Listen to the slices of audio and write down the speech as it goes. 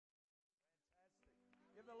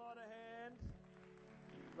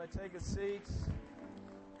may take a seat.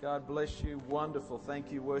 God bless you. Wonderful.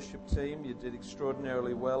 Thank you, worship team. You did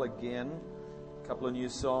extraordinarily well again. A couple of new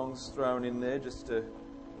songs thrown in there just to...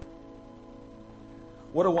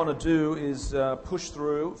 What I want to do is push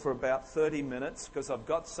through for about 30 minutes because I've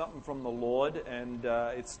got something from the Lord, and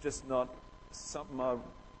it's just not something I've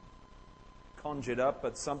conjured up,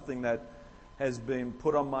 but something that has been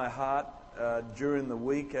put on my heart during the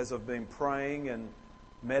week as I've been praying and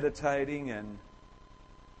meditating and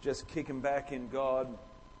just kicking back in God.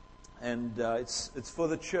 And it's for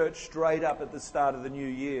the church straight up at the start of the new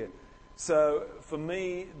year. So for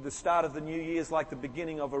me, the start of the new year is like the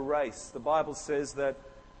beginning of a race. The Bible says that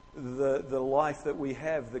the life that we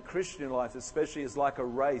have, the Christian life especially, is like a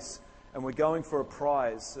race. And we're going for a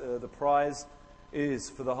prize. The prize is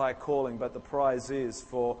for the high calling, but the prize is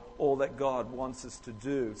for all that God wants us to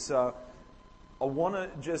do. So I want to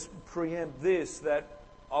just preempt this, that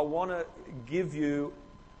I want to give you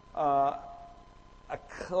a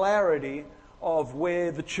clarity of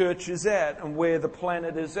where the church is at and where the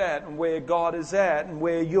planet is at and where God is at and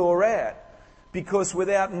where you're at. Because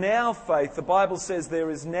without now faith, the Bible says there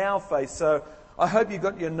is now faith. So I hope you've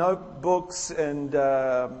got your notebooks and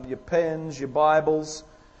your pens, your Bibles,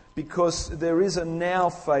 because there is a now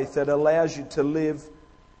faith that allows you to live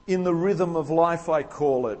in the rhythm of life, I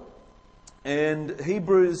call it. And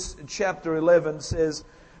Hebrews chapter 11 says,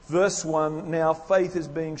 verse 1, now faith is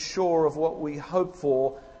being sure of what we hope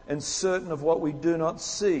for and certain of what we do not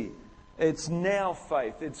see. It's now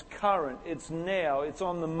faith. It's current. It's now. It's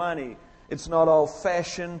on the money. It's not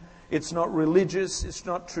old-fashioned. It's not religious. It's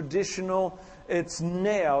not traditional. It's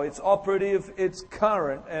now. It's operative. It's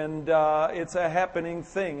current. And it's a happening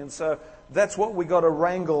thing. And so that's what we got to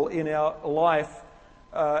wrangle in our life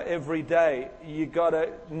every day. You got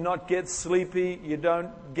to not get sleepy. You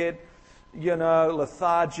don't get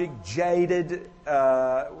lethargic, jaded,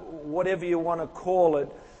 whatever you want to call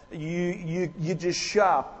it. You're just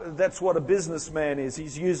sharp. That's what a businessman is.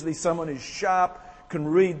 He's usually someone who's sharp, can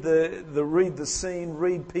read the scene,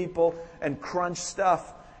 read people, and crunch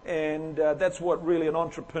stuff. And that's what really an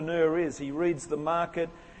entrepreneur is. He reads the market.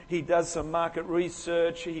 He does some market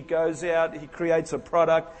research. He goes out. He creates a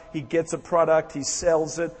product. He gets a product. He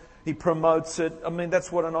sells it. He promotes it. I mean,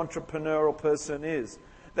 that's what an entrepreneurial person is.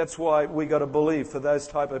 That's why we got to believe for those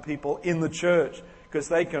type of people in the church, because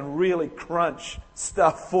they can really crunch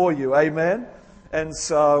stuff for you. Amen? And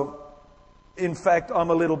so, in fact, I'm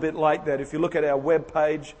a little bit like that. If you look at our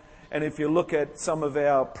webpage and if you look at some of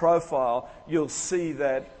our profile, you'll see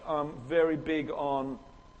that I'm very big on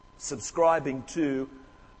subscribing to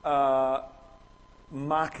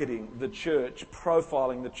marketing the church,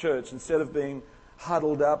 profiling the church, instead of being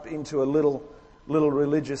huddled up into a little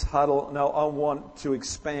religious huddle. No, I want to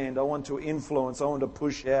expand. I want to influence. I want to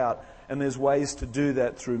push out. And there's ways to do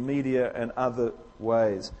that through media and other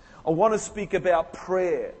ways. I want to speak about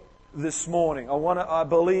prayer this morning. I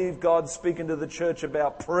believe God's speaking to the church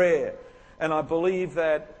about prayer. And I believe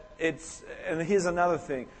that and here's another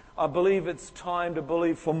thing. I believe it's time to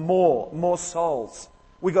believe for more souls.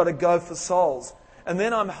 We got to go for souls. And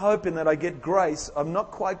then I'm hoping that I get grace. I've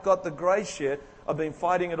not quite got the grace yet. I've been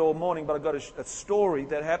fighting it all morning, but I've got a story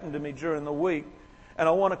that happened to me during the week. And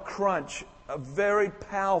I want to crunch a very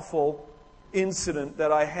powerful incident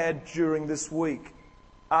that I had during this week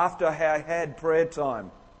after I had prayer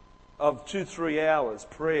time of 2-3 hours,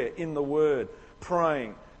 prayer in the Word,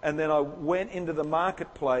 praying. And then I went into the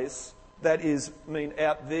marketplace. That is,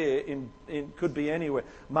 out there, in could be anywhere.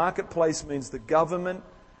 Marketplace means the government,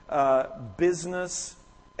 business,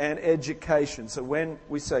 and education. So when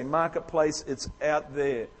we say marketplace, it's out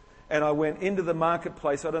there. And I went into the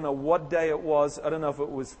marketplace. I don't know what day it was. I don't know if it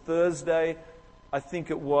was Thursday. I think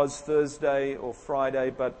it was Thursday or Friday.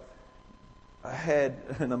 But I had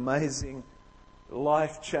an amazing,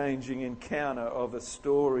 life-changing encounter of a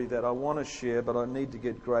story that I want to share, but I need to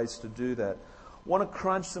get grace to do that. I want to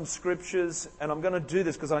crunch some scriptures, and I'm going to do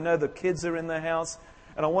this because I know the kids are in the house,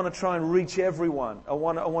 and I want to try and reach everyone. I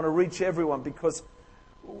want to reach everyone because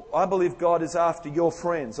I believe God is after your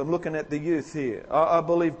friends. I'm looking at the youth here. I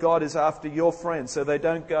believe God is after your friends so they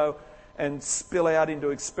don't go and spill out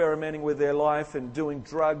into experimenting with their life and doing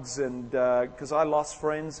drugs. And because I lost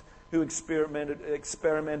friends who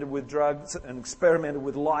experimented with drugs and experimented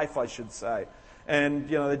with life, I should say. And,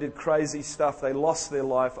 they did crazy stuff. They lost their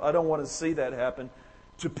life. I don't want to see that happen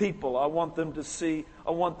to people. I want them to see,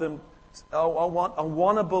 I want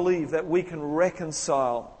to believe that we can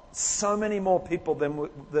reconcile so many more people than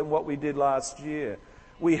what we did last year.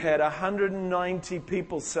 We had 190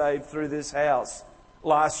 people saved through this house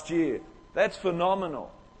last year. That's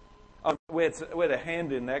phenomenal. We had a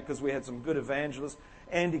hand in that because we had some good evangelists.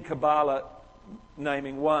 Andy Kabbalah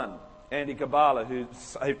naming one. Andy Kabbalah, who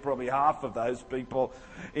saved probably half of those people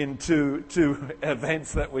in two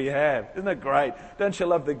events that we had. Isn't that great? Don't you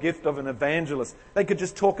love the gift of an evangelist? They could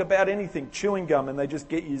just talk about anything, chewing gum, and they just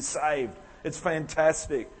get you saved. It's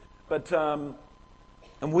fantastic. But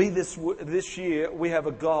and we this year we have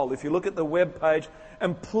a goal. If you look at the webpage,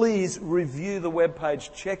 and please review the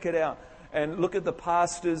webpage, check it out, and look at the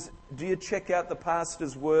pastors. Do you check out the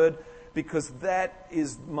pastor's word? Because that's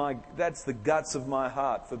the guts of my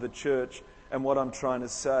heart for the church and what I'm trying to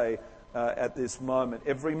say at this moment.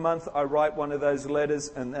 Every month I write one of those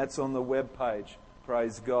letters, and that's on the webpage.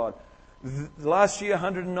 Praise God. Last year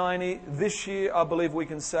 190. This year I believe we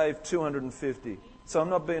can save 250. So I'm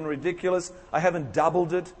not being ridiculous. I haven't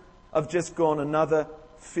doubled it. I've just gone another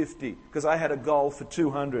 50 because I had a goal for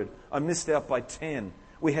 200. I missed out by 10.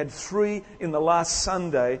 We had 3 in the last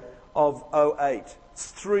Sunday of 08.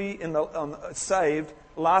 3 saved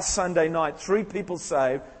last Sunday night. 3 people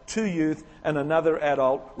saved, 2 youth and another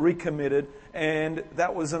adult recommitted, and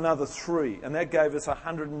that was another 3, and that gave us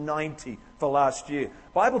 190 for last year.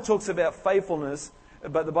 Bible talks about faithfulness,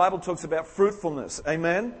 but the Bible talks about fruitfulness.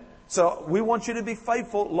 Amen. So we want you to be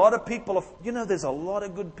faithful. A lot of people there's a lot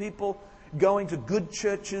of good people going to good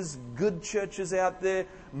churches out there,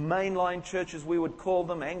 mainline churches we would call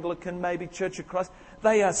them, Anglican maybe, Church of Christ.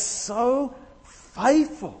 They are so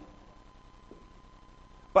faithful.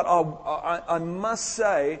 But I must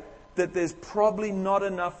say that there's probably not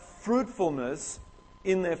enough fruitfulness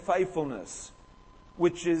in their faithfulness,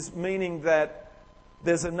 which is meaning that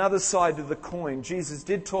there's another side to the coin. Jesus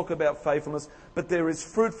did talk about faithfulness, but there is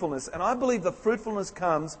fruitfulness. And I believe the fruitfulness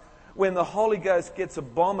comes when the Holy Ghost gets a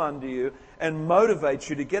bomb under you and motivates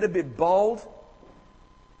you to get a bit bold.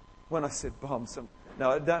 When I said bomb,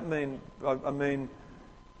 no, I don't mean, I mean,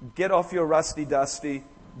 get off your rusty dusty,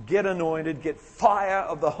 get anointed, get fire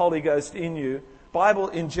of the Holy Ghost in you. Bible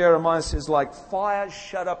in Jeremiah says, like fire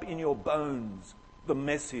shut up in your bones, the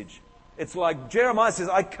message. It's like Jeremiah says,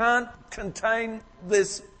 I can't contain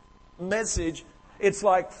this message. It's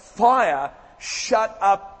like fire shut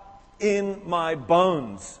up in my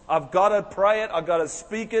bones. I've got to pray it. I've got to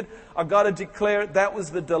speak it. I've got to declare it. That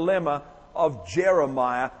was the dilemma of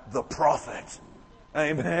Jeremiah the prophet.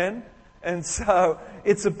 Amen. And so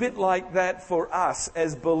it's a bit like that for us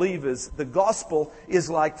as believers. The gospel is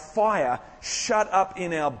like fire shut up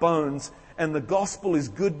in our bones, and the gospel is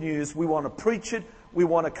good news. We want to preach it. We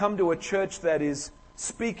want to come to a church that is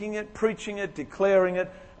speaking it, preaching it, declaring it,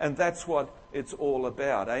 and that's what it's all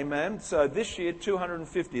about. Amen? So this year,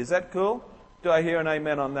 250. Is that cool? Do I hear an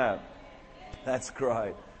amen on that? That's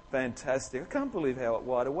great. Fantastic. I can't believe how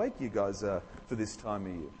wide awake you guys are for this time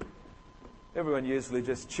of year. Everyone usually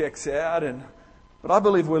just checks out, but I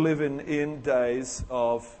believe we're living in days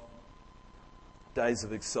of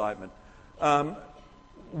excitement.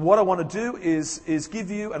 What I want to do is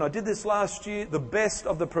give you, and I did this last year, the best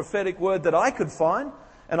of the prophetic word that I could find.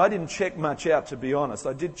 And I didn't check much out, to be honest.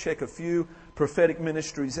 I did check a few prophetic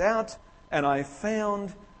ministries out, and I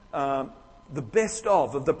found the best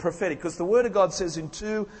of the prophetic. Because the Word of God says in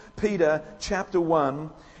 2 Peter chapter 1,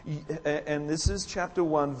 and this is chapter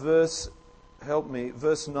 1, verse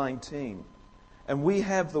 19. And we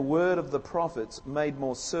have the word of the prophets made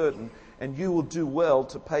more certain, and you will do well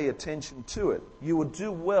to pay attention to it. You will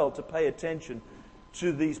do well to pay attention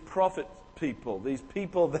to these prophet people, these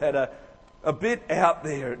people that are a bit out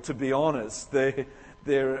there, to be honest. They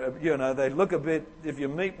look a bit, if you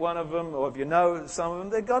meet one of them or if you know some of them,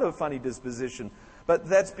 they've got a funny disposition. But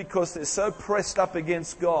that's because they're so pressed up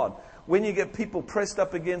against God. When you get people pressed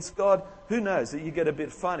up against God, who knows that you get a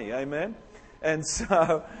bit funny, amen? And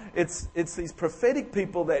so it's these prophetic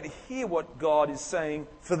people that hear what God is saying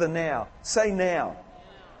for the now. Say now.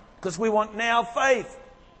 Because we want now faith.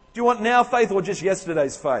 Do you want now faith or just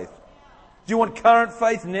yesterday's faith? Do you want current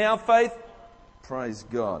faith, now faith? Praise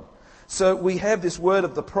God. So we have this word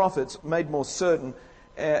of the prophets made more certain,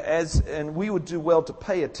 and we would do well to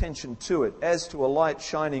pay attention to it as to a light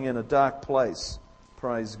shining in a dark place.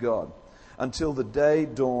 Praise God. Until the day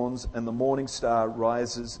dawns and the morning star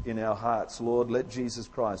rises in our hearts. Lord, let Jesus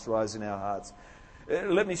Christ rise in our hearts.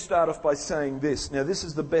 Let me start off by saying this. Now, this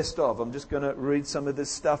is the best of. I'm just going to read some of this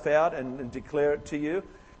stuff out and declare it to you.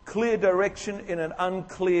 Clear direction in an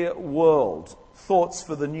unclear world. Thoughts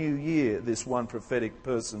for the new year, this one prophetic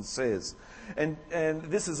person says. And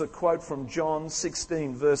this is a quote from John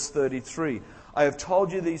 16, verse 33. I have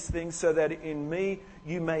told you these things so that in me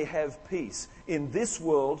you may have peace. In this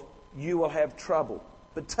world you will have trouble.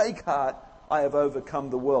 But take heart, I have overcome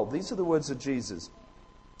the world. These are the words of Jesus.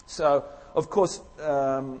 So, of course,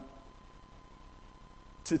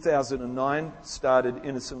 2009 started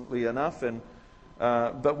innocently enough,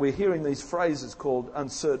 but we're hearing these phrases called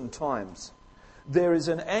uncertain times. There is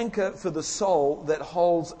an anchor for the soul that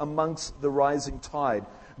holds amongst the rising tide.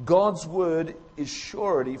 God's word is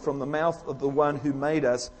surety from the mouth of the one who made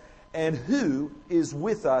us and who is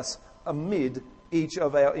with us amid each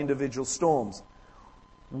of our individual storms.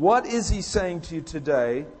 What is he saying to you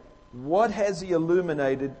today? What has he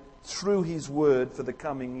illuminated through his word for the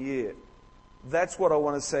coming year? That's what I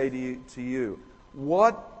want to say to you.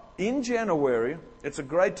 In January, it's a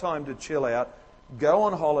great time to chill out, go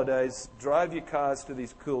on holidays, drive your cars to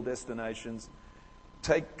these cool destinations,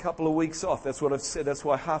 take a couple of weeks off. That's what I've said. That's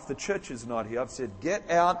why half the church is not here. I've said, get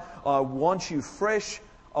out. I want you fresh.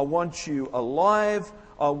 I want you alive.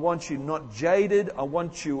 I want you not jaded. I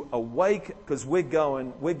want you awake, because we're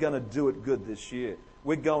going to do it good this year.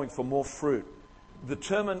 We're going for more fruit. The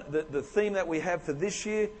theme that we have for this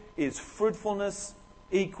year is fruitfulness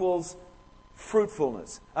equals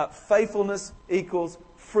fruitfulness. Faithfulness equals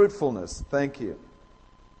fruitfulness. Thank you.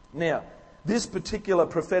 Now, this particular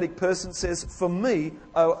prophetic person says, for me,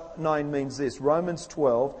 09 means this. Romans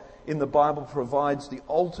 12 in the Bible provides the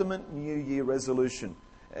ultimate New Year resolution.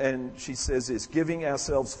 And she says this, giving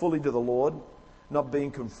ourselves fully to the Lord, not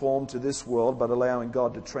being conformed to this world, but allowing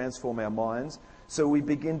God to transform our minds, so we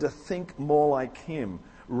begin to think more like Him.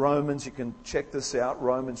 Romans, you can check this out,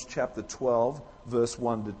 Romans chapter 12, verse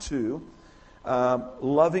 1 to 2.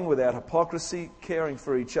 Loving without hypocrisy, caring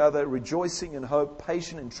for each other, rejoicing in hope,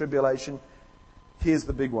 patient in tribulation. Here's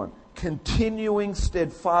the big one. Continuing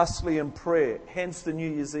steadfastly in prayer, hence the New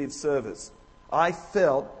Year's Eve service. I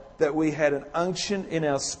felt that we had an unction in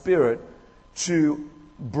our spirit to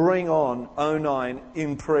bring on 09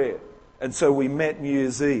 in prayer. And so we met New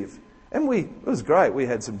Year's Eve. And it was great. We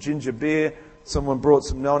had some ginger beer. Someone brought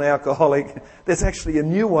some non-alcoholic. There's actually a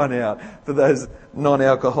new one out for those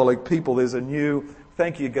non-alcoholic people. There's a new,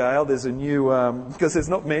 thank you, Gail. There's a new, because there's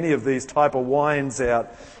not many of these type of wines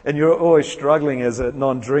out. And you're always struggling as a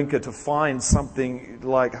non-drinker to find something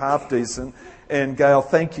like half decent. And Gail,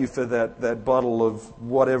 thank you for that bottle of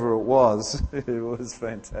whatever it was. It was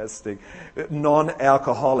fantastic.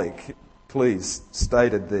 Non-alcoholic, please,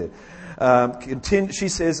 stated there. She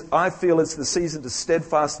says, I feel it's the season to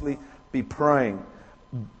steadfastly be praying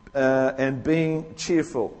and being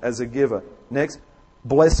cheerful as a giver. Next,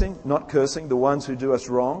 blessing, not cursing, the ones who do us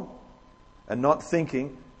wrong, and not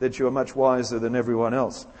thinking that you are much wiser than everyone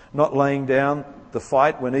else. Not laying down the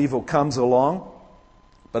fight when evil comes along,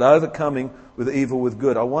 but overcoming with evil with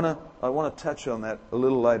good. I want to touch on that a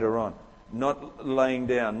little later on. Not laying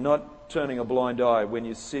down, not turning a blind eye when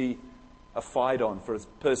you see a fight on for a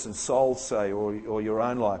person's soul's sake or your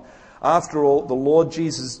own life. After all, the Lord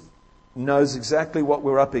Jesus knows exactly what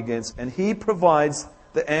we're up against, and He provides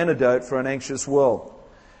the antidote for an anxious world.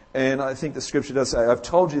 And I think the scripture does say, I've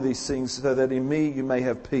told you these things so that in me you may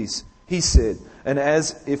have peace. He said, and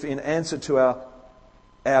as if in answer to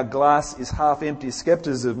our glass is half empty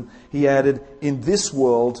skepticism, He added, in this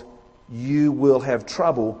world you will have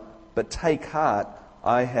trouble, but take heart,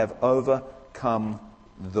 I have overcome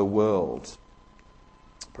the world.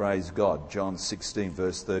 Praise God. John 16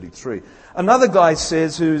 verse 33. Another guy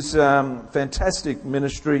says, who's fantastic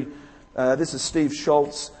ministry, this is Steve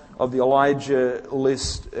Schultz of the Elijah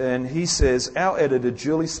List, and he says, our editor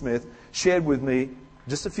Julie Smith shared with me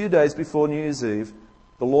just a few days before New Year's Eve,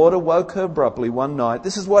 the Lord awoke her abruptly one night.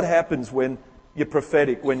 This is what happens when you're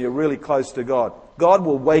prophetic, when you're really close to God. God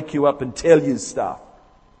will wake you up and tell you stuff.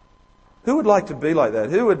 Who would like to be like that?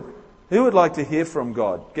 Who would like to hear from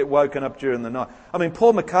God, get woken up during the night? I mean,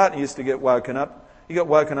 Paul McCartney used to get woken up. He got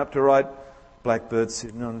woken up to write Blackbird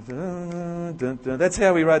sitting on... That's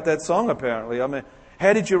how he wrote that song, apparently. I mean,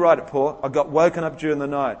 how did you write it, Paul? I got woken up during the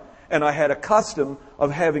night. And I had a custom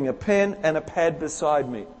of having a pen and a pad beside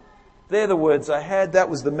me. They're the words I had. That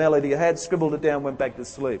was the melody I had. Scribbled it down, went back to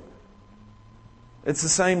sleep. It's the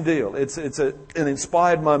same deal. It's an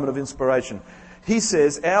inspired moment of inspiration. He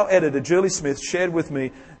says, our editor, Julie Smith, shared with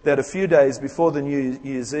me that a few days before the New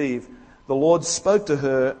Year's Eve, the Lord spoke to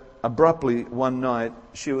her abruptly one night.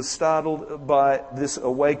 She was startled by this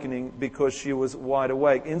awakening because she was wide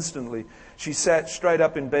awake. Instantly, she sat straight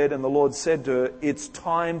up in bed and the Lord said to her, it's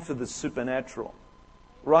time for the supernatural.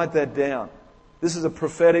 Write that down. This is a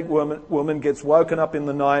prophetic woman gets woken up in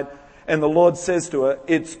the night and the Lord says to her,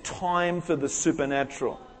 it's time for the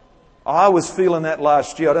supernatural. I was feeling that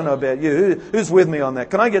last year. I don't know about you. Who's with me on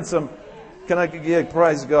that? Yeah,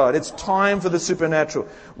 praise God. It's time for the supernatural.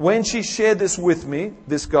 When she shared this with me,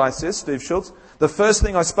 this guy says, Steve Schultz, the first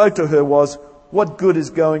thing I spoke to her was, what God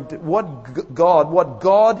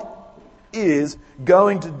is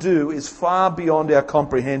going to do is far beyond our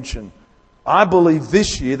comprehension. I believe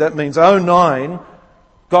this year, that means 2009,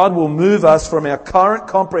 God will move us from our current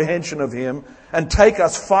comprehension of Him and take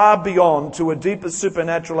us far beyond to a deeper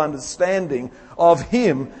supernatural understanding of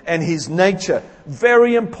Him and His nature.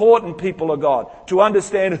 Very important, people of God, to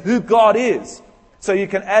understand who God is, so you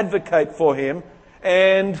can advocate for Him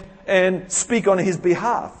and speak on His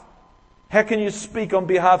behalf. How can you speak on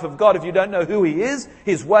behalf of God if you don't know who He is,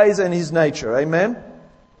 His ways and His nature? Amen?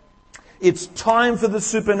 It's time for the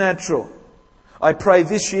supernatural. I pray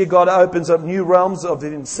this year God opens up new realms of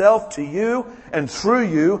Himself to you and through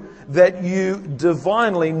you, that you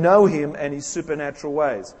divinely know Him and His supernatural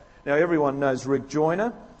ways. Now everyone knows Rick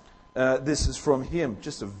Joyner. This is from him.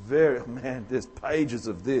 Just there's pages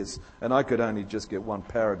of this, and I could only just get one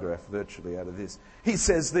paragraph virtually out of this. He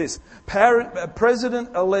says this: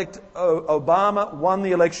 President-elect Obama won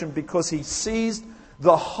the election because he seized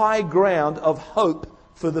the high ground of hope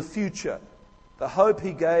for the future. The hope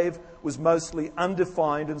he gave was mostly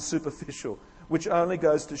undefined and superficial, which only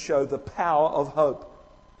goes to show the power of hope,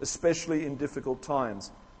 especially in difficult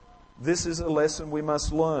times. This is a lesson we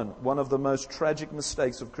must learn. One of the most tragic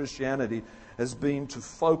mistakes of Christianity has been to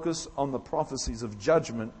focus on the prophecies of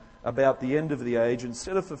judgment about the end of the age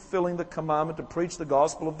instead of fulfilling the commandment to preach the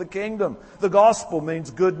gospel of the kingdom. The gospel means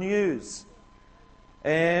good news.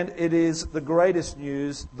 And it is the greatest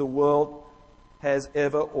news the world has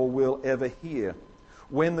ever or will ever hear.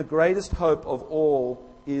 When the greatest hope of all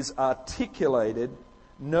is articulated,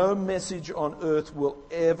 no message on earth will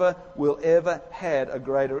ever had a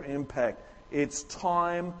greater impact. It's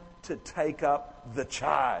time to take up the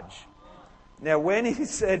charge. Now, when he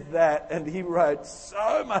said that, and he wrote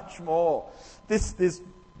so much more,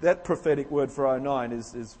 that prophetic word for 2009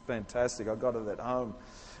 is fantastic. I got it at home.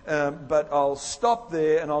 But I'll stop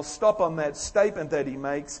there, and I'll stop on that statement that he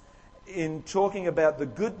makes in talking about the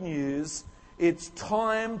good news. It's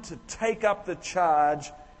time to take up the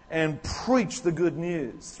charge and preach the good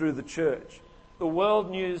news through the church. The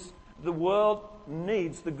world needs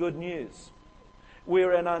the good news.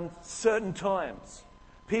 We're in uncertain times.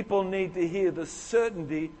 People need to hear the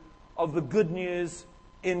certainty of the good news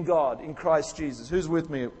in God, in Christ Jesus. Who's with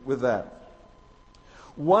me with that?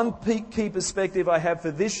 One key perspective I have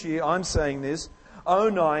for this year, I'm saying this,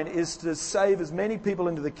 2009, is to save as many people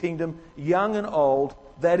into the kingdom, young and old.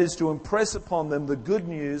 That is to impress upon them the good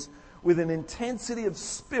news with an intensity of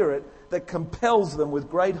spirit that compels them with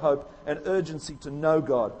great hope and urgency to know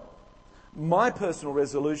God. My personal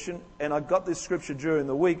resolution, and I got this scripture during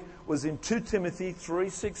the week, was in 2 Timothy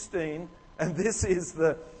 3:16, and this is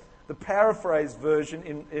the paraphrased version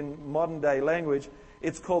in modern day language.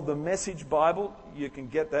 It's called the Message Bible. You can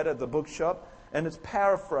get that at the bookshop, and it's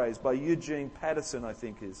paraphrased by Eugene Patterson, I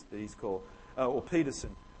think he's called, or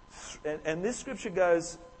Peterson. And this scripture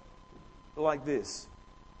goes like this: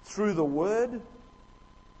 through the Word,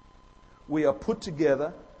 we are put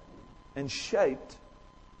together and shaped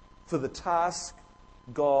for the task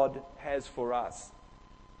God has for us.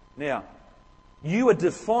 Now, you are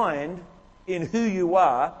defined in who you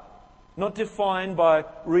are, not defined by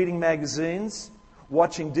reading magazines,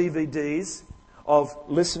 watching DVDs, of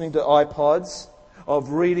listening to iPods,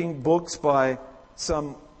 of reading books by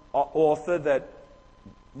some author that,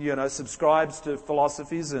 subscribes to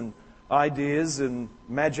philosophies and ideas and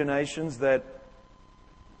imaginations that,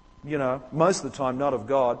 most of the time not of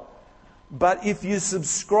God. But if you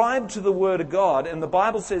subscribe to the Word of God, and the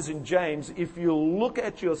Bible says in James, if you look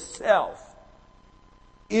at yourself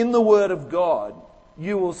in the Word of God,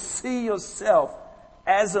 you will see yourself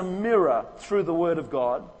as a mirror through the Word of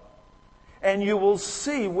God, and you will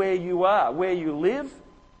see where you are, where you live,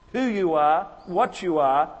 who you are,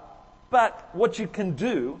 but what you can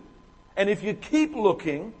do. And if you keep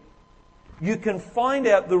looking, you can find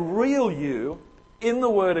out the real you in the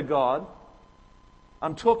Word of God.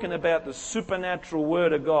 I'm talking about the supernatural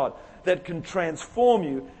Word of God that can transform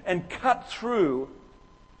you and cut through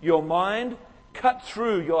your mind, cut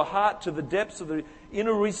through your heart to the depths of the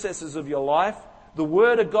inner recesses of your life. The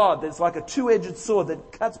Word of God that's like a two-edged sword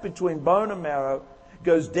that cuts between bone and marrow,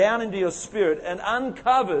 goes down into your spirit and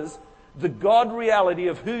uncovers the God reality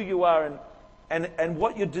of who you are and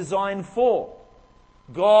what you're designed for.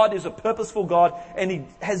 God is a purposeful God, and He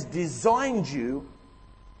has designed you.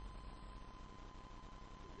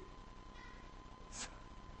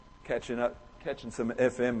 Catching some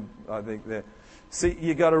FM, I think there. See,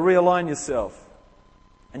 you got to realign yourself,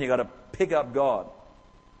 and you got to pick up God.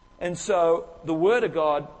 And so the Word of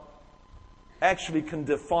God actually can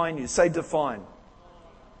define you. Say define.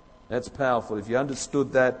 That's powerful. If you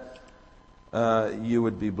understood that, you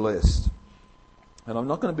would be blessed. And I'm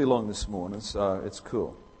not going to be long this morning, so it's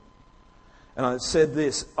cool. And I said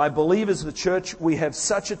this: I believe as the church we have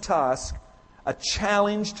such a task, a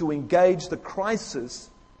challenge to engage the crisis.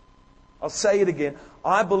 I'll say it again.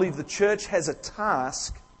 I believe the church has a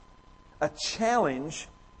task, a challenge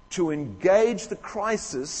to engage the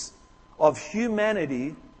crisis of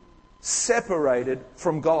humanity separated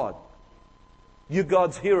from God. You're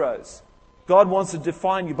God's heroes. God wants to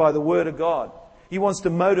define you by the Word of God. He wants to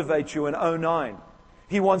motivate you in 09.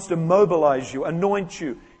 He wants to mobilize you, anoint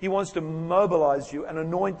you. He wants to mobilize you and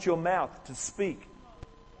anoint your mouth to speak.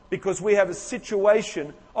 Because we have a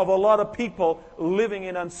situation of a lot of people living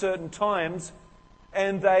in uncertain times,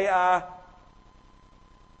 and they are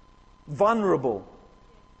vulnerable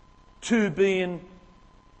to being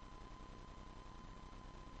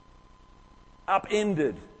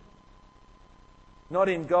upended. Not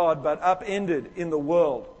in God, but upended in the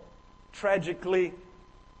world. Tragically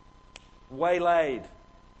waylaid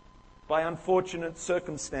by unfortunate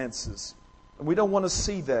circumstances. And we don't want to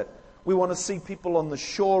see that. We want to see people on the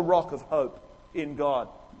sure rock of hope in God.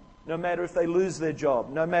 No matter if they lose their job,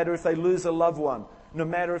 no matter if they lose a loved one, no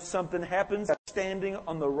matter if something happens, they're standing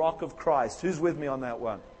on the rock of Christ. Who's with me on that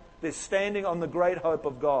one? They're standing on the great hope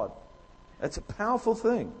of God. It's a powerful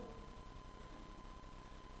thing.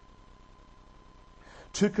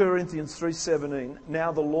 2 Corinthians 3:17,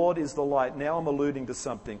 now the Lord is the light. Now I'm alluding to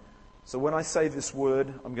something. So when I say this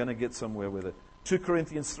word, I'm going to get somewhere with it. 2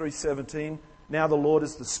 Corinthians 3:17, now the Lord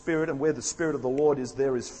is the Spirit, and where the Spirit of the Lord is,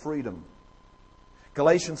 there is freedom.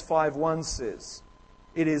 Galatians 5:1 says,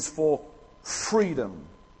 it is for freedom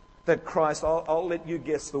that Christ, I'll let you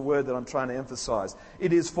guess the word that I'm trying to emphasize.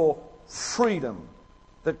 It is for freedom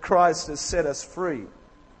that Christ has set us free.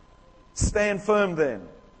 Stand firm then,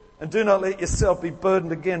 and do not let yourself be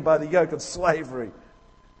burdened again by the yoke of slavery.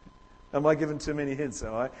 Am I giving too many hints,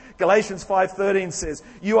 am I? Galatians 5:13 says,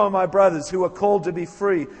 you are my brothers who are called to be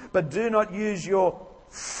free, but do not use your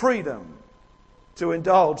freedom to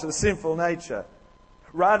indulge the sinful nature.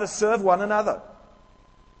 Rather serve one another.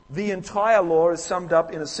 The entire law is summed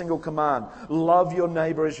up in a single command. Love your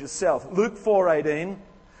neighbor as yourself. Luke 4:18,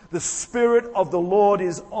 the Spirit of the Lord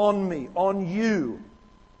is on me, on you,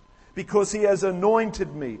 because He has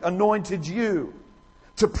anointed me, anointed you,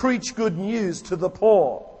 to preach good news to the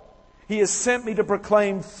poor. He has sent me to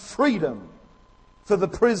proclaim freedom for the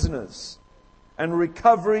prisoners and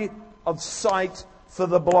recovery of sight for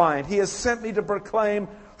the blind. He has sent me to proclaim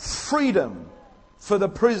freedom for the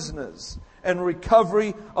prisoners and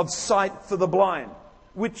recovery of sight for the blind,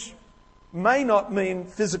 which may not mean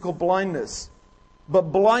physical blindness,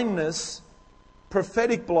 but blindness,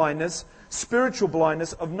 prophetic blindness, spiritual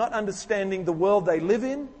blindness of not understanding the world they live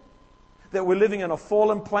in, that we're living on a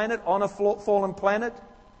fallen planet,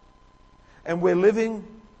 and we're living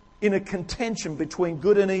in a contention between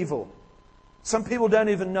good and evil. Some people don't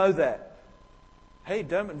even know that. Hey,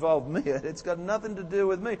 don't involve me. It's got nothing to do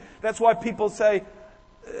with me. That's why people say,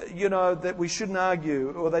 that we shouldn't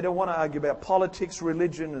argue, or they don't want to argue about politics,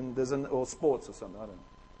 religion, and or sports or something. I don't know.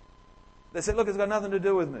 They say, look, it's got nothing to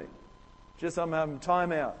do with me. Just I'm having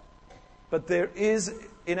time out. But there is,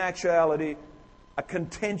 in actuality, a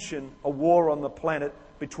contention, a war on the planet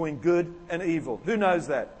between good and evil. Who knows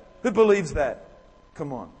that? Who believes that?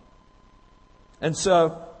 Come on. And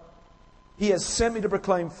so, He has sent me to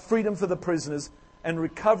proclaim freedom for the prisoners and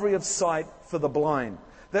recovery of sight for the blind.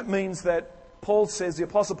 That means that the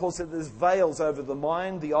Apostle Paul said, there's veils over the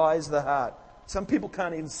mind, the eyes, the heart. Some people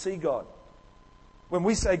can't even see God. When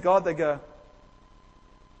we say God, they go,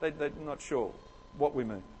 they're not sure what we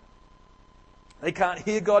mean. They can't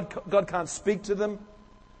hear God. God can't speak to them.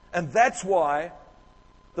 And that's why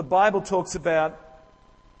the Bible talks about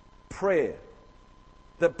prayer.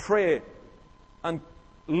 That prayer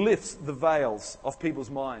lifts the veils of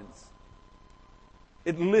people's minds.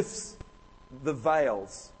 It lifts the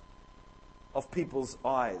veils of people's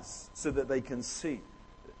eyes so that they can see.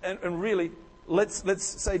 And really, let's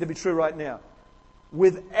say to be true right now,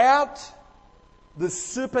 without the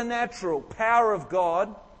supernatural power of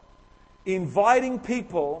God inviting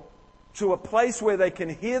people to a place where they can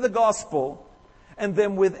hear the gospel, and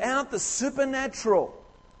then without the supernatural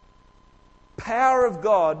power of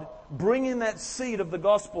God bringing that seed of the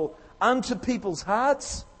gospel unto people's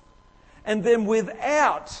hearts, and then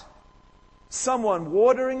without someone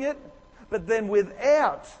watering it, but then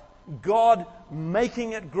without God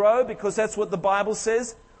making it grow, because that's what the Bible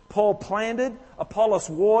says. Paul planted, Apollos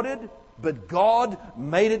watered, but God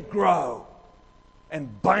made it grow.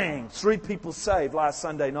 And bang, 3 people saved last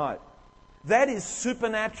Sunday night. That is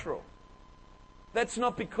supernatural. That's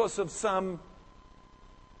not because of some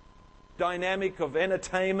dynamic of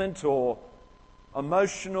entertainment or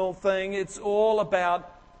emotional thing. It's all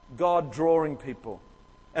about God drawing people.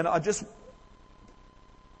 And I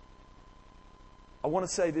want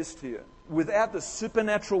to say this to you. Without the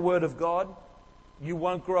supernatural Word of God, you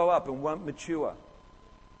won't grow up and won't mature.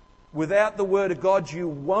 Without the Word of God, you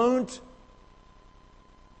won't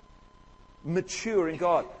mature in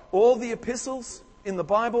God. All the epistles in the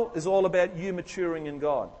Bible is all about you maturing in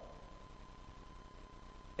God.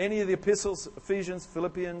 Any of the epistles, Ephesians,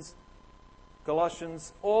 Philippians,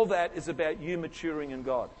 Colossians, all that is about you maturing in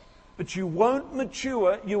God. But you won't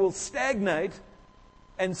mature, you will stagnate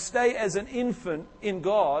and stay as an infant in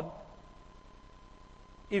God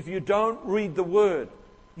if you don't read the Word.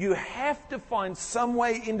 You have to find some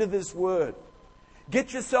way into this Word.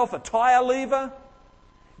 Get yourself a tire lever,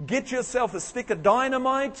 get yourself a stick of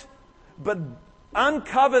dynamite, but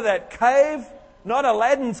uncover that cave, not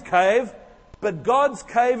Aladdin's cave, but God's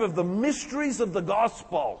cave of the mysteries of the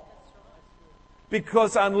gospel.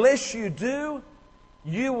 Because unless you do,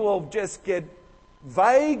 you will just get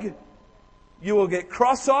vague, you will get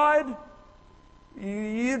cross-eyed,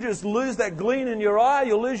 you just lose that gleam in your eye,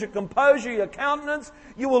 you'll lose your composure, your countenance,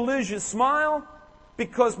 you will lose your smile,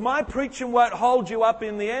 because my preaching won't hold you up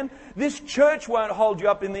in the end. This church won't hold you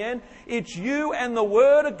up in the end. It's you and the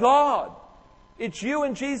Word of God. It's you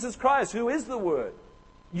and Jesus Christ, who is the Word.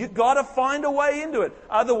 You've got to find a way into it.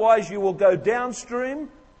 Otherwise you will go downstream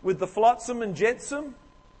with the flotsam and jetsam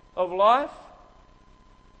of life.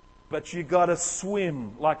 But you've got to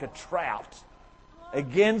swim like a trout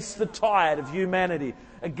against the tide of humanity,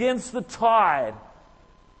 against the tide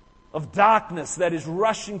of darkness that is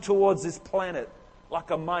rushing towards this planet like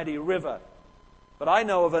a mighty river. But I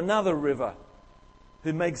know of another river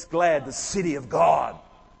who makes glad the city of God.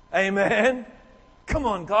 Amen. Come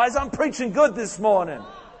on, guys, I'm preaching good this morning.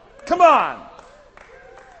 Come on.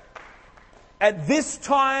 At this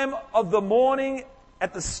time of the morning,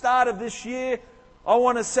 at the start of this year, I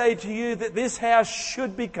want to say to you that this house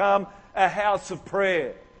should become a house of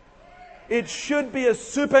prayer. It should be a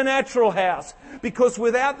supernatural house, because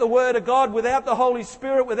without the Word of God, without the Holy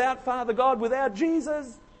Spirit, without Father God, without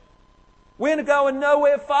Jesus, we're going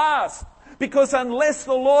nowhere fast. Because unless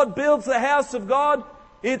the Lord builds the house of God,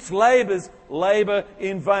 it's labour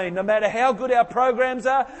in vain. No matter how good our programs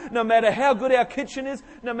are, no matter how good our kitchen is,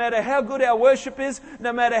 no matter how good our worship is,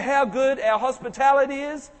 no matter how good our hospitality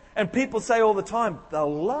is. And people say all the time, the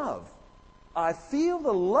love. I feel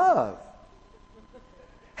the love.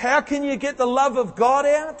 How can you get the love of God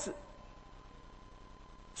out?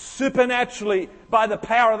 Supernaturally, by the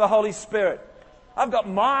power of the Holy Spirit. I've got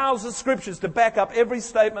miles of scriptures to back up every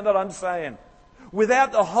statement that I'm saying.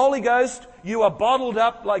 Without the Holy Ghost, you are bottled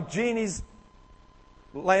up like genie's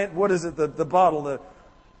land. What is it? The bottle.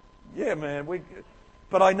 Yeah, man.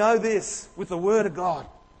 But I know this, with the Word of God.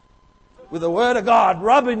 With the Word of God,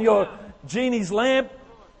 rubbing your genie's lamp.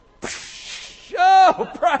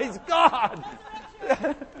 Oh, praise God.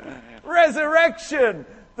 Resurrection.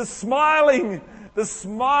 The smiling,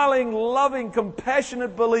 loving,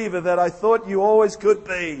 compassionate believer that I thought you always could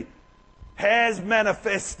be has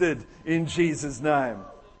manifested in Jesus' name.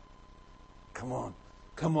 Come on,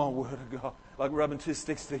 Word of God. Like rubbing two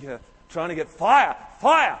sticks together, trying to get fire.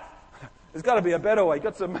 There's got to be a better way. You've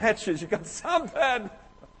got some matches, you've got something.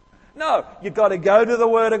 No, you've got to go to the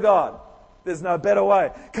Word of God. There's no better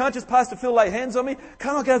way. Can't just Pastor Phil lay hands on me?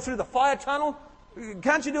 Can't I go through the fire tunnel?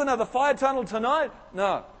 Can't you do another fire tunnel tonight?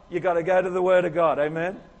 No, you've got to go to the Word of God.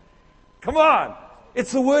 Amen? Come on.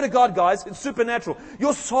 It's the Word of God, guys. It's supernatural.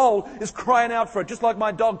 Your soul is crying out for it, just like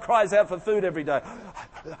my dog cries out for food every day.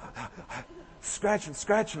 Scratching,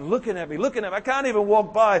 looking at me. I can't even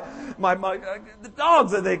walk by. The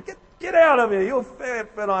dogs are there. Get out of here. You're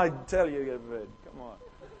fat, but I tell you, you're fed. Come on.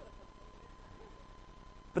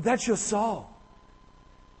 But that's your soul.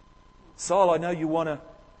 Soul, I know you want to.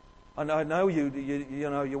 I know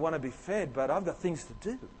you want to be fed, but I've got things to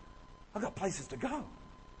do. I've got places to go.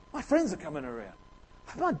 My friends are coming around.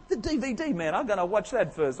 The DVD, man, I'm going to watch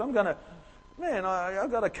that first. I've got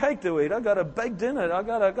a cake to eat. I've got a baked dinner. I've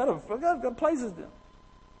got places to. Your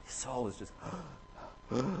soul is just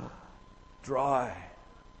dry.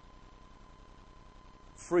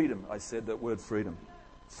 Freedom, I said that word freedom.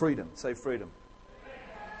 Freedom, say freedom.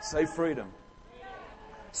 Say freedom.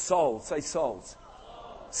 Soul, say souls.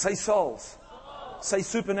 Say souls. Say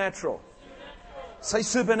supernatural. Say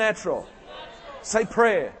supernatural. Say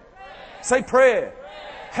prayer. Say prayer.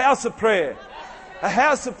 House of prayer. A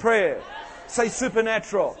house of prayer. Say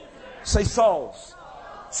supernatural. Say souls.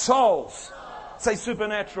 Souls. Say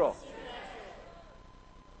supernatural.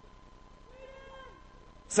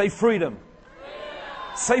 Say freedom.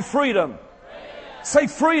 Say freedom. Say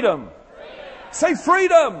freedom. Say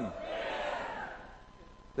freedom.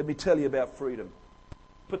 Let me tell you about freedom.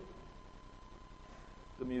 Put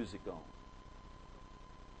the music on.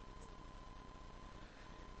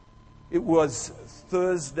 It was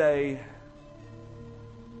Thursday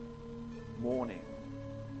morning.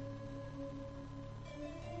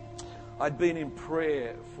 I'd been in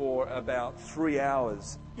prayer for about 3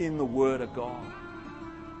 hours in the Word of God.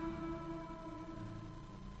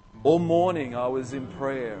 All morning I was in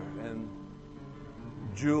prayer, and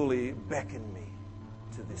Julie beckoned me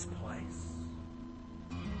to this place,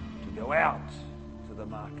 to go out to the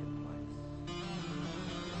marketplace.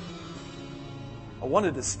 I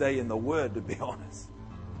wanted to stay in the Word, to be honest.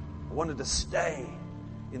 I wanted to stay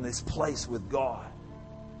in this place with God.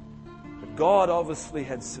 But God obviously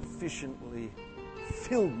had sufficiently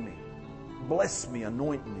filled me, blessed me,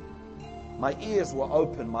 anointed me. My ears were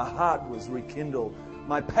open, my heart was rekindled.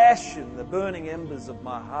 My passion, the burning embers of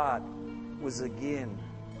my heart, was again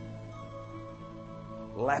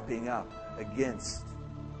lapping up against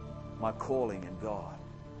my calling in God.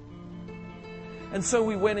 And so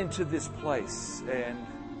we went into this place, and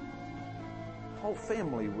the whole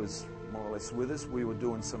family was more or less with us. We were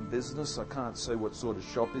doing some business. I can't say what sort of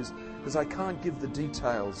shop is, because I can't give the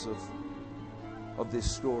details of this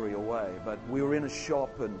story away. But we were in a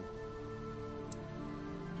shop, and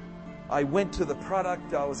I went to the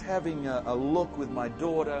product. I was having a look with my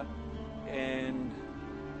daughter, and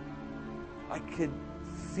I could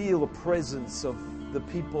feel the presence of the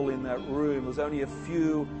people in that room. There was only a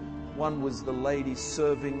few. One was the lady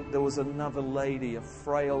serving. There was another lady, a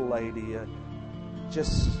frail lady,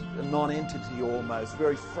 just a non-entity almost,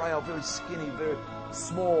 very frail, very skinny, very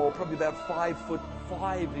small, probably about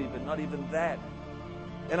 5'5" even, not even that.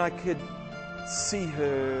 And I could see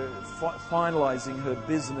her finalizing her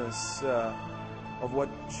business of what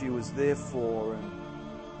she was there for.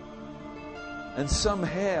 And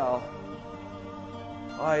somehow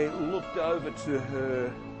I looked over to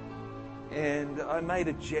her, and I made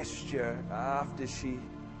a gesture after she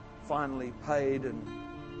finally paid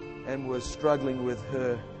and was struggling with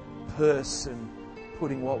her purse and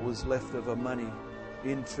putting what was left of her money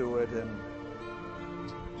into it.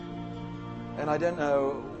 And I don't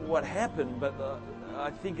know what happened, but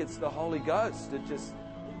I think it's the Holy Ghost that just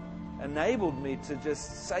enabled me to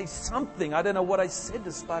just say something. I don't know what I said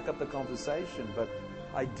to spark up the conversation, but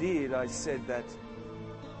I did. I said that,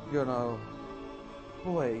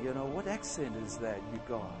 boy, what accent is that you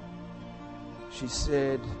got? She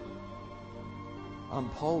said, I'm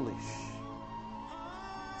Polish.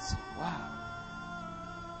 I said, wow.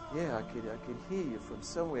 Yeah, I could hear you from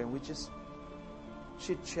somewhere. And we just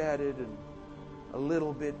chit-chatted and a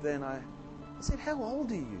little bit. Then I said, how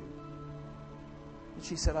old are you? And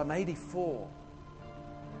she said, I'm 84.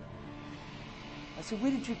 I said,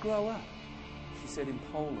 where did you grow up? She said, in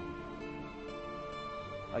Poland.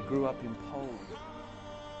 I grew up in Poland.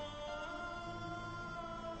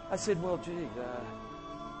 I said, well, gee,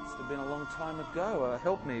 must have been a long time ago.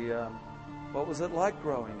 Help me. What was it like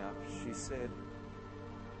growing up? She said,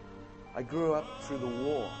 I grew up through the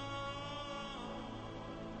war.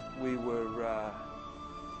 We were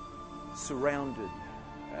surrounded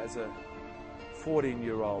as a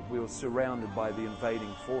 14-year-old. We were surrounded by the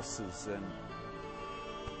invading forces, and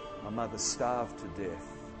my mother starved to death.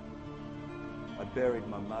 I buried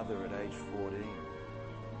my mother at age 14.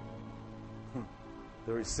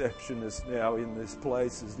 The receptionist now in this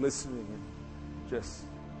place is listening and just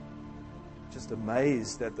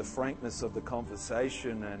amazed at the frankness of the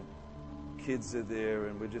conversation, and kids are there,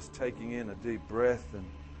 and we're just taking in a deep breath.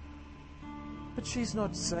 But she's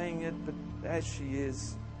not saying it, but as she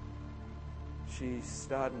is, she's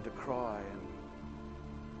starting to cry. And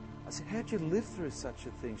I said, how'd you live through such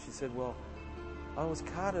a thing? She said, well, I was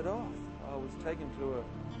carted off. I was taken to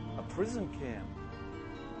a prison camp,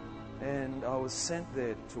 and I was sent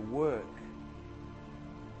there to work.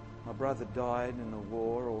 My brother died in the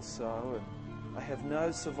war also, and I have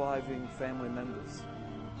no surviving family members.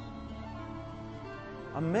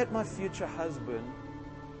 I met my future husband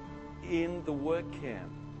in the work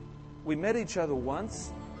camp. We met each other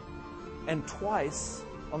once, and twice,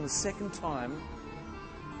 on the second time,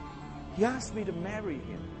 he asked me to marry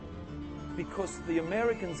him because the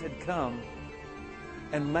Americans had come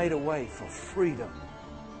and made a way for freedom.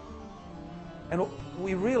 And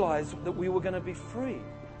we realized that we were going to be free.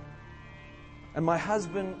 And my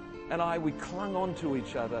husband and I, we clung on to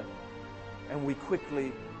each other, and we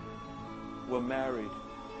quickly were married.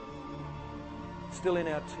 Still in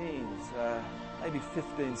our teens, maybe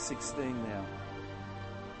 15, 16 now.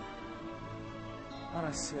 And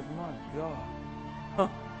I said, my God,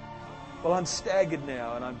 Well, I'm staggered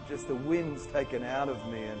now, and the wind's taken out of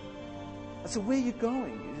me. And I said, where are you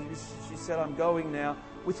going? She said, I'm going now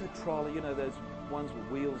with her trolley, those ones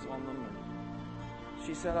with wheels on them. And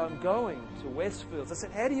she said, I'm going to Westfields. I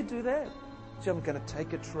said, how do you do that? She said, I'm going to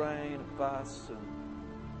take a train, a bus. And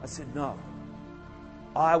I said, no,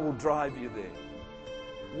 I will drive you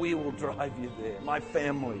there. We will drive you there. My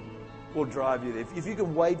family will drive you there. If you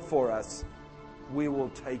can wait for us, we will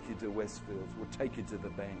take you to Westfields. We'll take you to the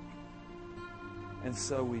bank. And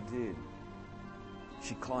so we did.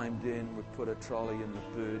 She climbed in. We put a trolley in the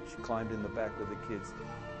boot. She climbed in the back with the kids.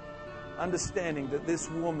 Understanding that this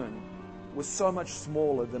woman was so much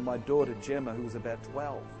smaller than my daughter Gemma, who was about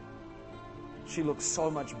 12. She looked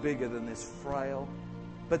so much bigger than this frail,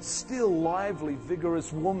 but still lively,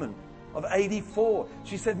 vigorous woman of 84.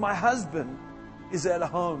 She said, my husband is at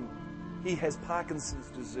home. He has Parkinson's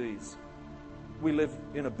disease. We live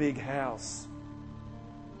in a big house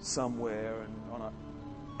somewhere and on an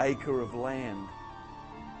acre of land.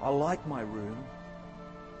 I like my room.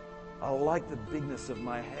 I like the bigness of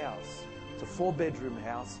my house. It's a 4-bedroom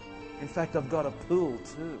house. In fact, I've got a pool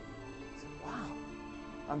too. I said, wow.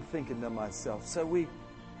 I'm thinking to myself. So we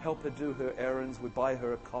help her do her errands. We buy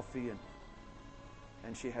her a coffee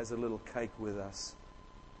and she has a little cake with us.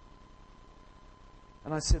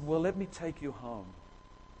 And I said, well, let me take you home.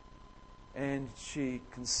 And she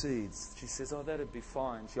concedes. She says, oh, that'd be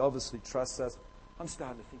fine. She obviously trusts us. I'm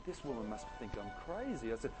starting to think, this woman must think I'm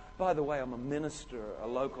crazy. I said, by the way, I'm a minister, a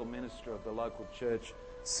local minister of the local church,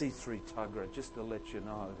 C3 Tuggerah, just to let you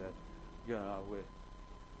know that,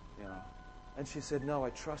 And she said, no,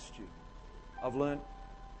 I trust you. I've learned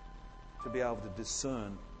to be able to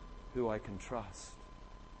discern who I can trust.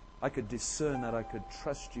 I could discern that I could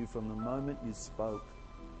trust you from the moment you spoke.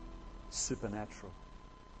 Supernatural.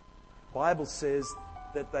 Bible says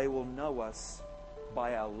that they will know us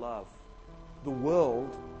by our love. The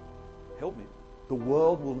world, help me, the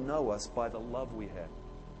world will know us by the love we have.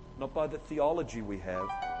 Not by the theology we have,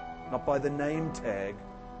 not by the name tag,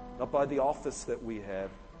 not by the office that we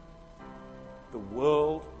have. The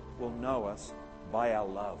world will know us by our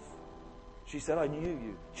love. She said, I knew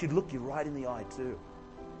you. She'd look you right in the eye too.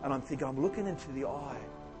 And I'm thinking, I'm looking into the eye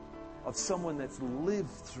of someone that's lived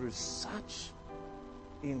through such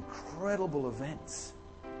incredible events.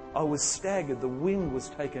 I was staggered. The wind was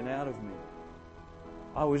taken out of me.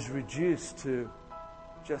 I was reduced to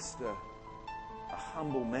just a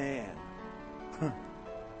humble man.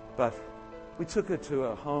 But we took her to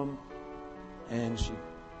her home and she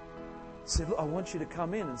said, look, I want you to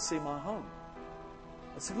come in and see my home.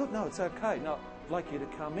 I said, look, no, it's okay. No, I'd like you to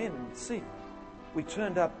come in and see. We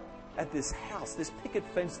turned up at this house, this picket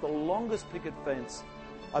fence, the longest picket fence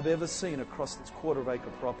I've ever seen across this 1/4-acre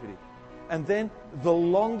property. And then the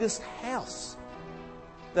longest house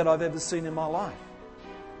that I've ever seen in my life.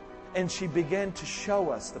 And she began to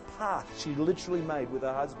show us the path she literally made with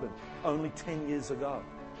her husband only 10 years ago.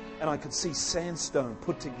 And I could see sandstone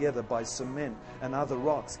put together by cement and other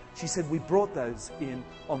rocks. She said, we brought those in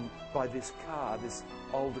by this car, this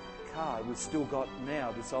old car we've still got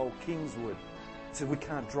now, this old Kingswood. She said, we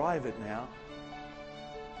can't drive it now.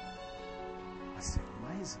 I said,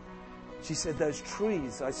 amazing. She said, those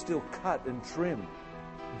trees I still cut and trim.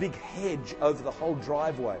 Big hedge over the whole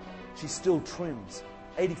driveway. She still trims.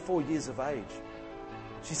 84 years of age.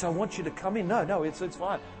 She said, I want you to come in. No, it's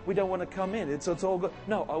fine. We don't want to come in. It's all good.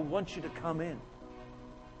 No, I want you to come in.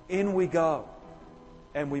 In we go.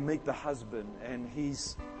 And we meet the husband, and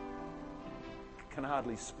can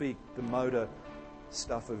hardly speak. The motor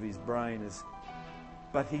stuff of his brain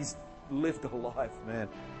but he's lived a life, man.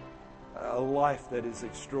 A life that is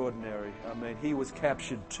extraordinary. I mean, he was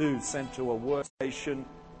captured too, sent to a workstation,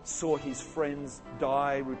 saw his friends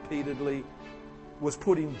die repeatedly, was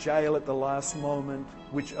put in jail at the last moment,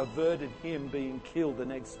 which averted him being killed the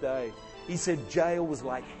next day. He said jail was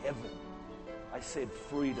like heaven. I said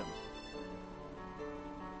freedom.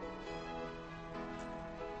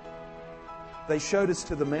 They showed us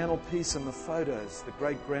to the mantelpiece and the photos, the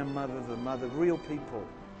great-grandmother, the mother, real people.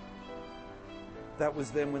 That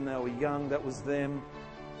was them when they were young. That was them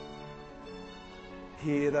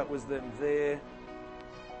here. That was them there.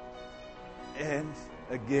 And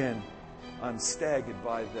again, I'm staggered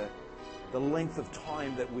by the length of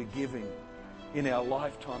time that we're giving in our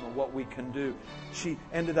lifetime and what we can do. They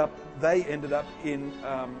ended up in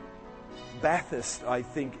Bathurst, I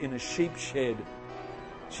think, in a sheep shed.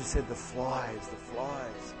 She said, the flies.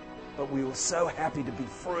 But we were so happy to be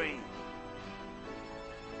free.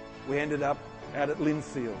 We ended up out at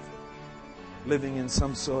Linfield, living in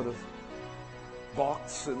some sort of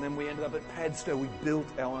box, and then we ended up at Padstow. We built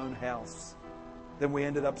our own house. Then we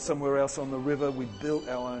ended up somewhere else on the river. We built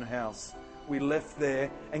our own house. We left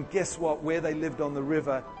there, and guess what? Where they lived on the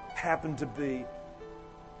river happened to be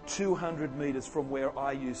 200 meters from where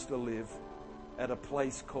I used to live at a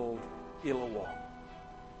place called Illawong,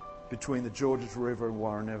 between the Georges River and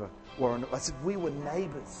Warren. I said, we were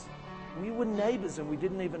neighbors. We were neighbors and we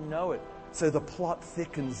didn't even know it. So the plot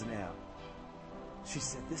thickens now. She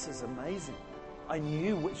said, this is amazing.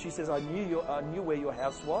 She says, I knew where your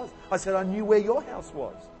house was. I said, I knew where your house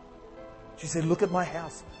was. She said, look at my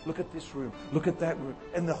house. Look at this room. Look at that room.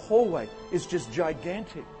 And the hallway is just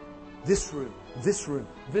gigantic. This room, this room,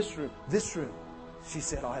 this room, this room. She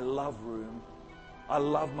said, I love room. I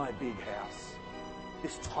love my big house.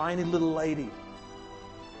 This tiny little lady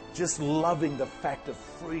just loving the fact of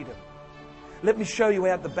freedom. Let me show you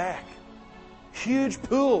out the back. Huge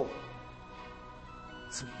pool.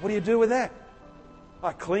 So what do you do with that?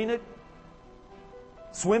 I clean it,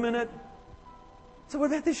 swim in it. So what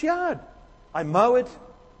about this yard? I mow it.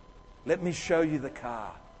 Let me show you the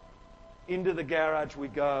car. Into the garage we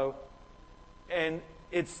go, and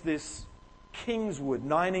it's this Kingswood,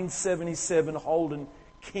 1977 Holden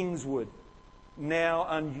Kingswood, now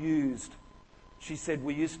unused. She said,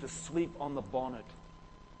 we used to sleep on the bonnet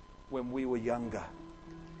when we were younger.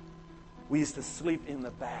 We used to sleep in the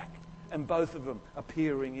back, and both of them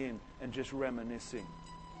appearing in and just reminiscing.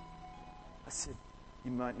 I said,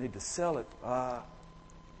 you might need to sell it.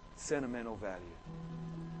 Sentimental value.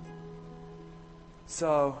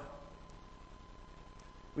 So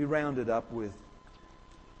we rounded up with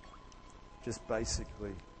just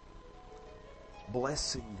basically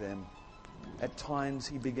blessing them. At times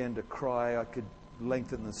he began to cry. I could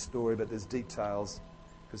lengthen the story, but there's details,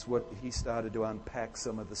 because what he started to unpack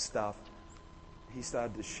some of the stuff. He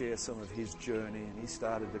started to share some of his journey, and he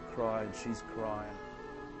started to cry, and she's crying.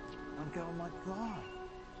 I'm going, oh my God.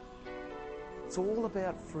 It's all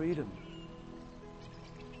about freedom.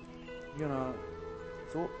 You know,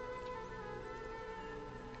 it's all...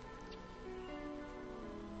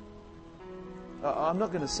 I'm not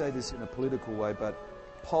going to say this in a political way, but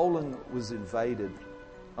Poland was invaded.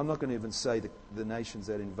 I'm not going to even say the nations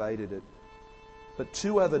that invaded it. But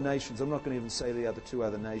two other nations, I'm not going to even say the other two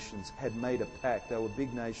other nations, had made a pact. They were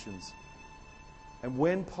big nations. And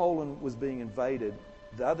when Poland was being invaded,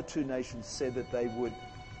 the other two nations said that they would,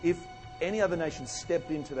 if any other nation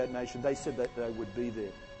stepped into that nation, they said that they would be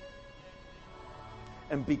there.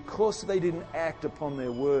 And because they didn't act upon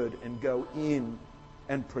their word and go in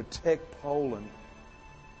and protect Poland,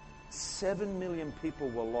 7 million people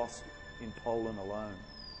were lost in Poland alone,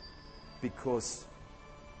 because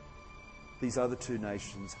these other two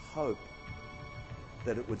nations hoped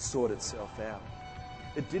that it would sort itself out.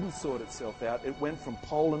 It didn't sort itself out. It went from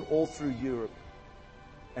Poland all through Europe,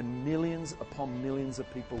 and millions upon millions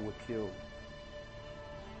of people were killed.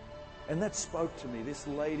 And that spoke to me. This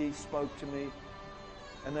lady spoke to me.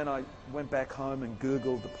 And then I went back home and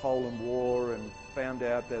Googled the Poland War and found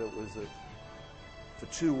out that it was for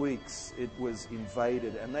 2 weeks it was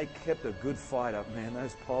invaded, and they kept a good fight up, man.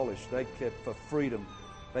 Those Polish, they kept, for freedom,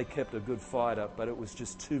 they kept a good fight up, but it was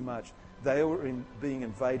just too much. They were being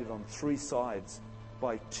invaded on 3 sides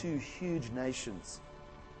by 2 huge nations.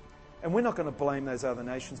 And we're not going to blame those other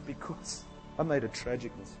nations, because I made a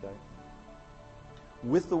tragic mistake.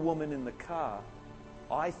 With the woman in the car,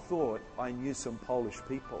 I thought I knew some Polish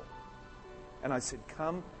people. And I said,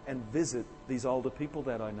 come and visit these older people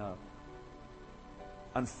that I know.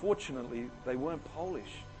 Unfortunately, they weren't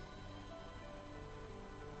Polish.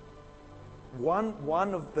 One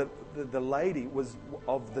of the lady was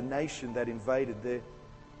of the nation that invaded there.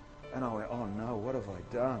 And I went, oh no, what have I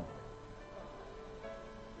done?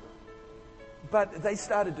 But they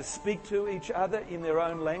started to speak to each other in their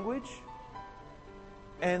own language.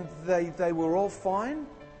 And they were all fine.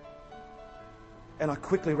 And I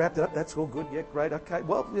quickly wrapped it up. That's all good. Yeah, great. Okay.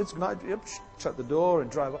 Well, it's good. Yep. Shut the door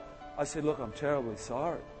and drove up. I said, look, I'm terribly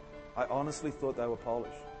sorry. I honestly thought they were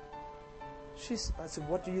Polish. I said,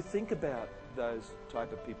 what do you think about those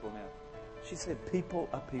type of people now? She said, people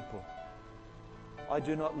are people. I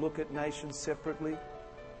do not look at nations separately.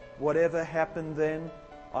 Whatever happened then,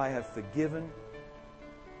 I have forgiven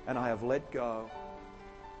and I have let go,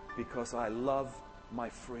 because I love my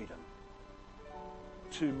freedom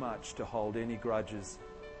too much to hold any grudges.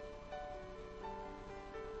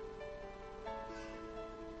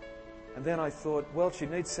 And then I thought, well, she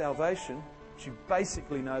needs salvation. She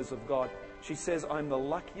basically knows of God. She says, I'm the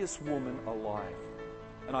luckiest woman alive.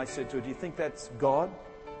 And I said to her, do you think that's God?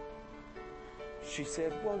 She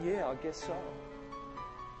said, well, yeah, I guess so.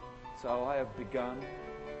 So I have begun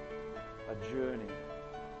a journey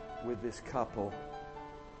with this couple,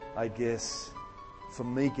 I guess, for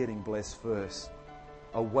me getting blessed first.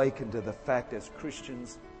 Awaken to the fact as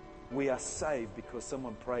Christians, we are saved because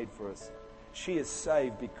someone prayed for us. She is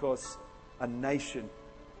saved because a nation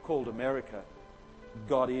called America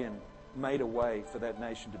got in, made a way for that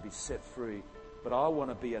nation to be set free. But I want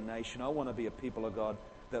to be a nation, I want to be a people of God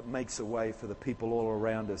that makes a way for the people all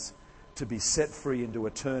around us to be set free into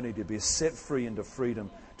eternity, to be set free into freedom,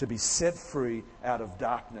 to be set free out of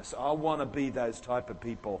darkness. I want to be those type of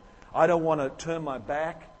people. I don't want to turn my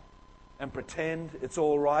back and pretend it's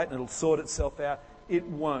all right and it'll sort itself out. It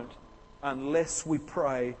won't unless we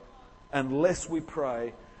pray,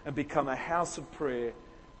 and become a house of prayer.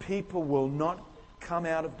 People will not come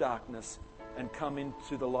out of darkness and come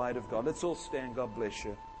into the light of God. Let's all stand. God bless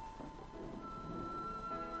you.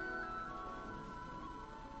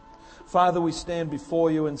 Father, we stand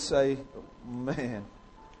before you and say, man,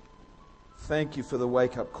 thank you for the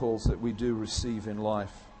wake-up calls that we do receive in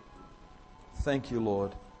life. Thank you,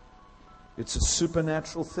 Lord. It's a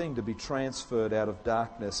supernatural thing to be transferred out of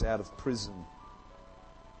darkness, out of prison.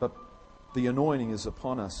 But the anointing is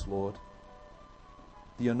upon us, Lord.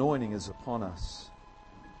 The anointing is upon us.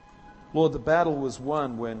 Lord, the battle was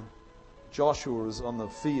won when Joshua was on the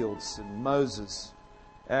fields and Moses,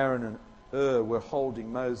 Aaron and were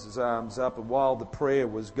holding Moses' arms up, and while the prayer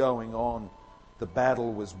was going on, the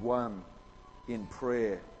battle was won in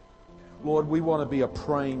prayer. Lord, we want to be a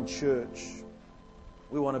praying church.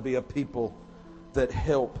 We want to be a people that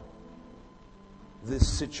help this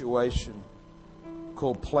situation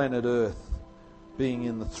called planet Earth being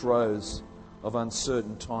in the throes of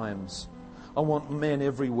uncertain times. I want men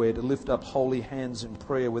everywhere to lift up holy hands in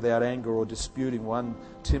prayer without anger or disputing. 1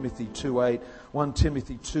 Timothy 2:8, 1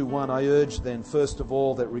 Timothy 2:1. I urge then, first of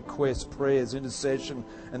all, that requests, prayers, intercession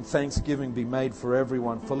and thanksgiving be made for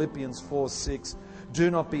everyone. Philippians 4:6.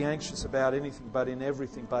 Do not be anxious about anything, but in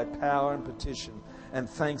everything, by power and petition and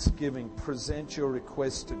thanksgiving, present your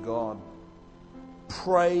requests to God.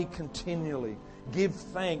 Pray continually. Give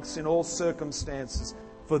thanks in all circumstances,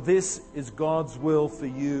 for this is God's will for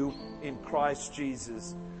you in Christ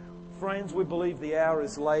Jesus. Friends, we believe the hour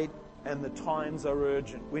is late and the times are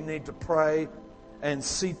urgent. We need to pray and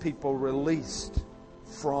see people released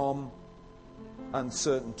from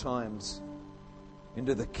uncertain times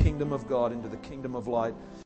into the kingdom of God, into the kingdom of light.